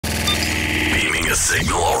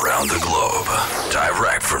signal around the globe.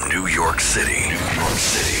 Direct from New York City.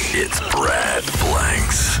 It's Brad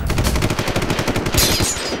Blanks.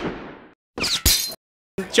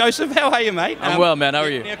 Joseph, how are you, mate? I'm well, man. How are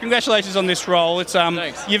you? Yeah, congratulations on this role. It's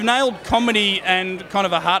Thanks. You've nailed comedy and kind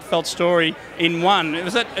of a heartfelt story in one.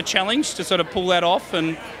 Was that a challenge to sort of pull that off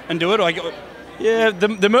and do it? Yeah,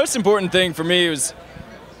 the most important thing for me was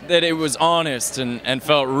that it was honest and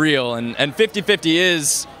felt real. And 50-50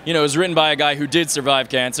 is, you know, it was written by a guy who did survive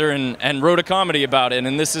cancer and wrote a comedy about it.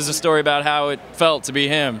 And this is a story about how it felt to be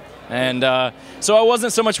him. And so I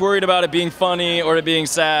wasn't so much worried about it being funny or it being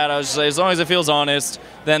sad. I was just like, as long as it feels honest,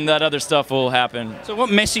 then that other stuff will happen. So what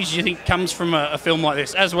message do you think comes from a film like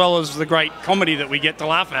this, as well as the great comedy that we get to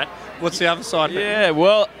laugh at? What's the other side? Yeah,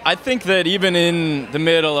 well, I think that even in the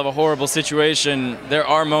middle of a horrible situation, there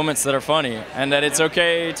are moments that are funny and that it's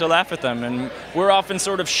okay to laugh at them. And we're often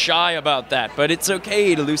sort of shy about that, but it's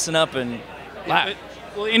okay to loosen up and laugh.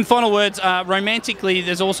 Well, in final words, romantically,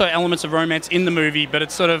 there's also elements of romance in the movie, but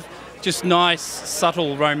it's sort of just nice,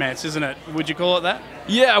 subtle romance, isn't it? Would you call it that?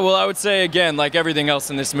 Yeah, well, I would say, again, like everything else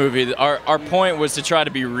in this movie, our point was to try to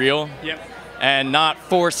be real and not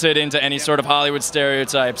force it into any sort of Hollywood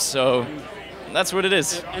stereotypes. So that's what it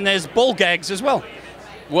is. And there's ball gags as well.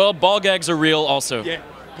 Well, ball gags are real also. Yeah,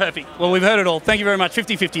 perfect. Well, we've heard it all. Thank you very much.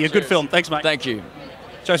 50-50, a good film. Thanks, mate. Thank you.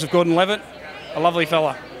 Joseph Gordon-Levitt, a lovely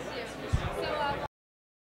fella.